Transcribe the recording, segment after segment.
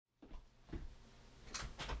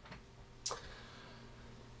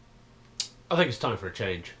I think it's time for a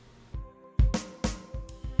change.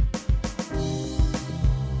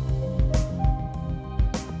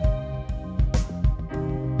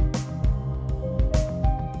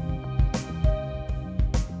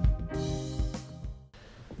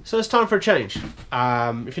 So it's time for a change.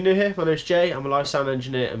 If you're new here, my name's Jay. I'm a live sound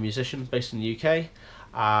engineer and musician based in the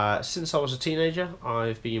UK. Since I was a teenager,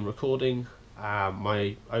 I've been recording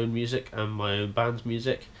my own music and my own band's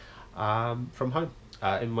music from home,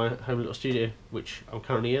 in my home little studio, which I'm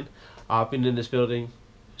currently in. I've been in this building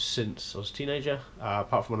since I was a teenager,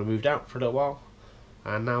 apart from when I moved out for a little while,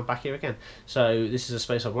 and now I'm back here again. So this is a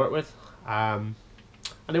space I've worked with, and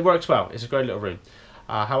it works well. It's a great little room.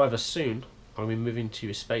 However, soon I'm going to be moving to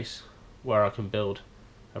a space where I can build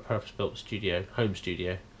a purpose-built studio, home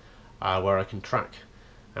studio, where I can track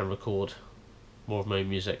and record more of my own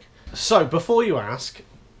music. So before you ask,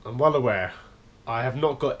 I'm well aware I have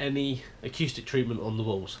not got any acoustic treatment on the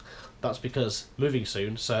walls. That's because moving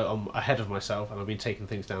soon, so I'm ahead of myself and I've been taking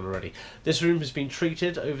things down already. This room has been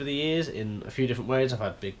treated over the years in a few different ways. I've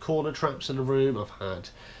had big corner traps in the room, I've had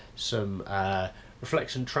some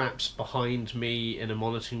reflection traps behind me in a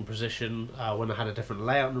monitoring position when I had a different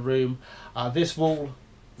layout in the room. This wall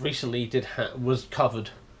recently was covered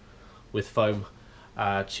with foam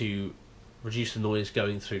to reduce the noise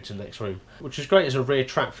going through to the next room, which is great as a rear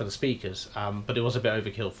trap for the speakers, but it was a bit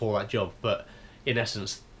overkill for that job. But in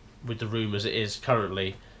essence, with the room as it is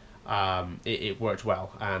currently, it worked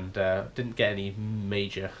well and didn't get any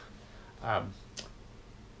major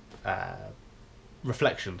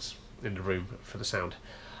reflections in the room for the sound.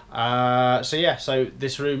 So yeah, so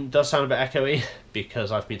this room does sound a bit echoey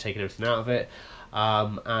because I've been taking everything out of it,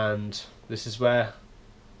 and this is where,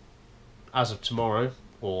 as of tomorrow,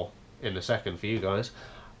 or in a second for you guys,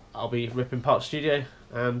 I'll be ripping apart the studio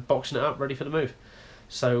and boxing it up ready for the move.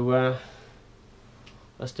 So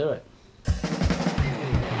let's do it.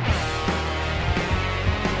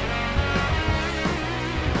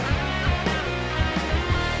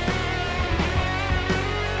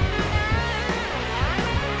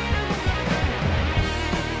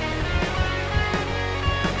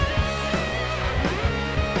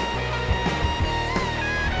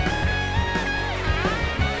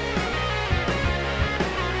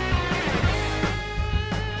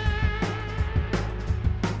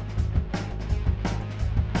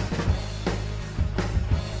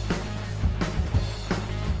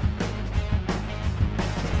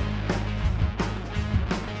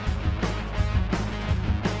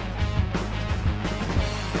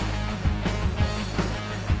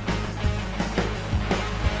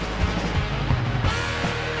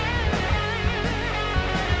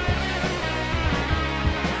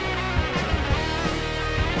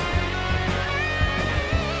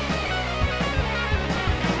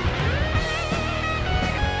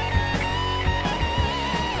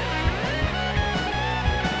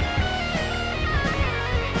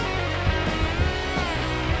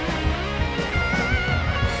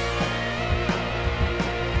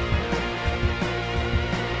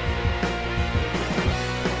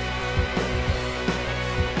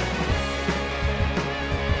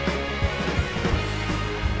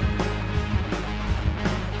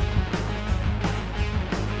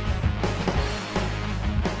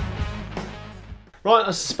 Right,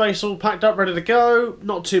 that's the space all packed up, ready to go.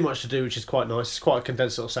 Not too much to do, which is quite nice. It's quite a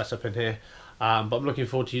condensed little setup in here, but I'm looking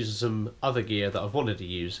forward to using some other gear that I've wanted to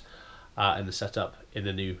use in the setup in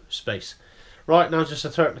the new space. Right, now just to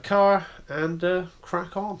throw it in the car and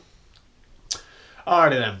crack on.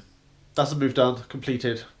 Alrighty then, that's the move done,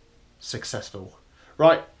 completed, successful.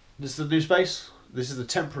 Right, this is the new space. This is the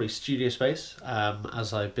temporary studio space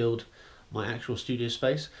as I build my actual studio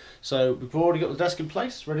space. So we've already got the desk in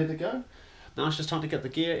place, ready to go. Now it's just time to get the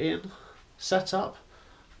gear in, set up,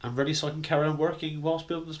 and ready so I can carry on working whilst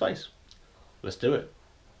building the space. Let's do it.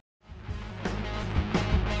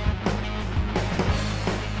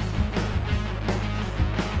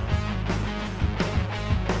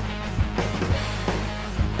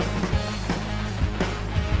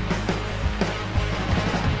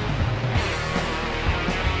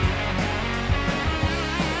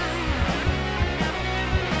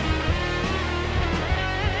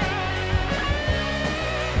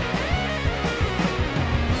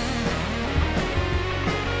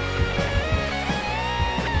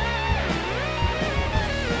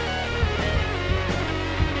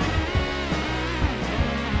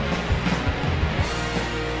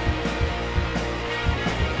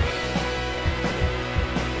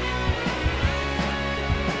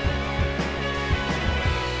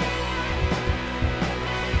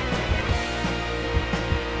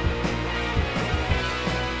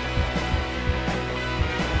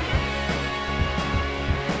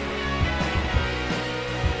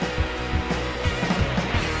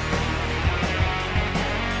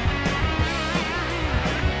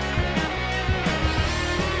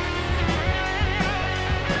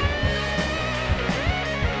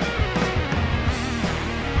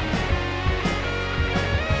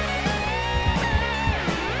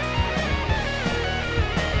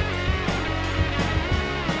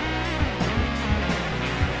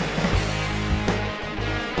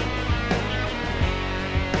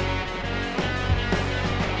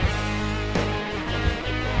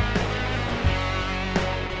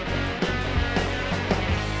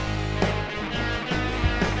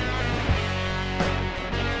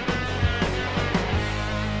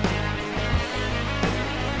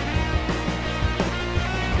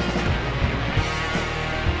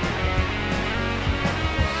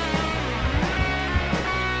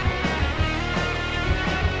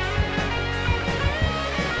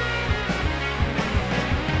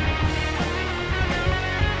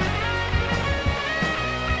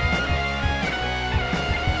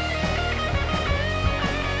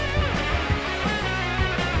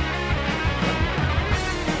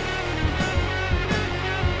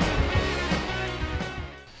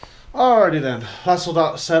 Alrighty then, that's all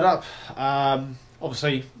that set up.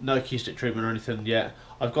 Obviously, no acoustic treatment or anything yet.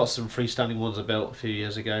 I've got some freestanding ones I built a few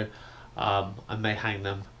years ago. I may hang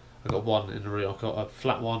them. I've got one in the room. I've got a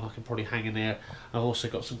flat one I can probably hang in here. I've also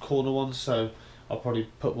got some corner ones, so I'll probably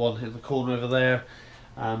put one in the corner over there.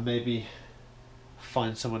 Maybe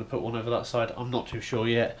find somewhere to put one over that side. I'm not too sure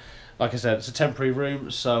yet. Like I said, it's a temporary room,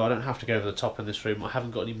 so I don't have to go over the top in this room. I haven't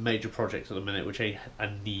got any major projects at the minute which I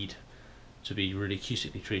need to be really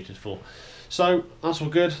acoustically treated for. So that's all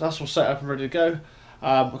good, that's all set up and ready to go.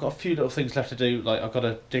 I've got a few little things left to do, like I've got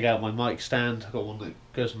to dig out my mic stand. I've got one that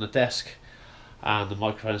goes on the desk and the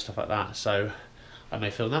microphone and stuff like that, so I may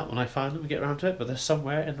film that when I find them and get around to it, but they're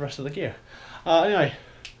somewhere in the rest of the gear. Anyway,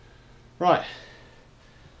 right,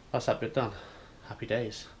 that's that bit done. Happy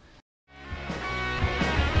days.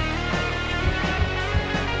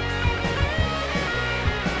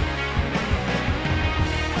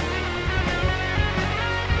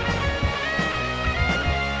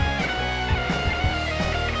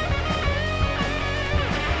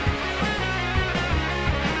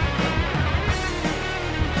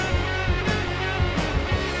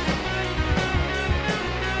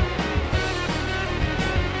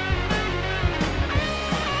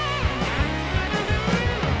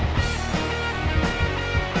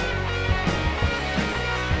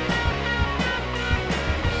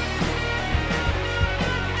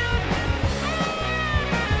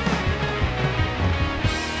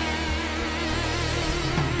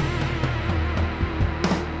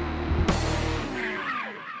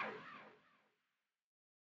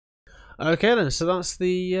 Okay then, so that's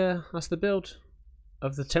the build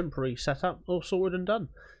of the temporary setup all sorted and done.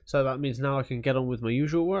 So that means now I can get on with my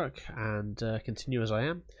usual work and continue as I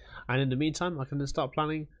am. And in the meantime, I can then start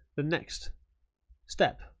planning the next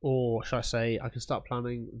step, or should I say, I can start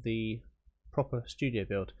planning the proper studio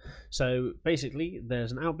build. So basically,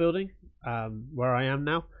 there's an outbuilding where I am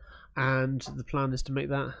now, and the plan is to make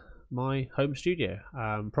that my home studio.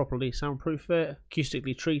 Properly soundproof it,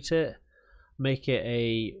 acoustically treat it, make it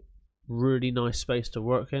a really nice space to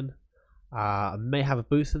work in. I may have a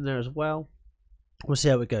booth in there as well. We'll see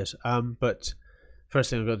how it goes. But first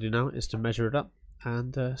thing I've got to do now is to measure it up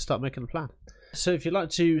and start making a plan. So if you'd like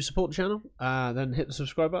to support the channel, then hit the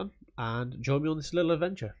subscribe button and join me on this little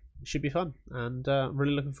adventure. It should be fun, and I'm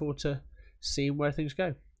really looking forward to seeing where things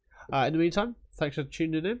go. In the meantime, thanks for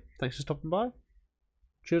tuning in. Thanks for stopping by.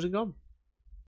 Cheers and gone.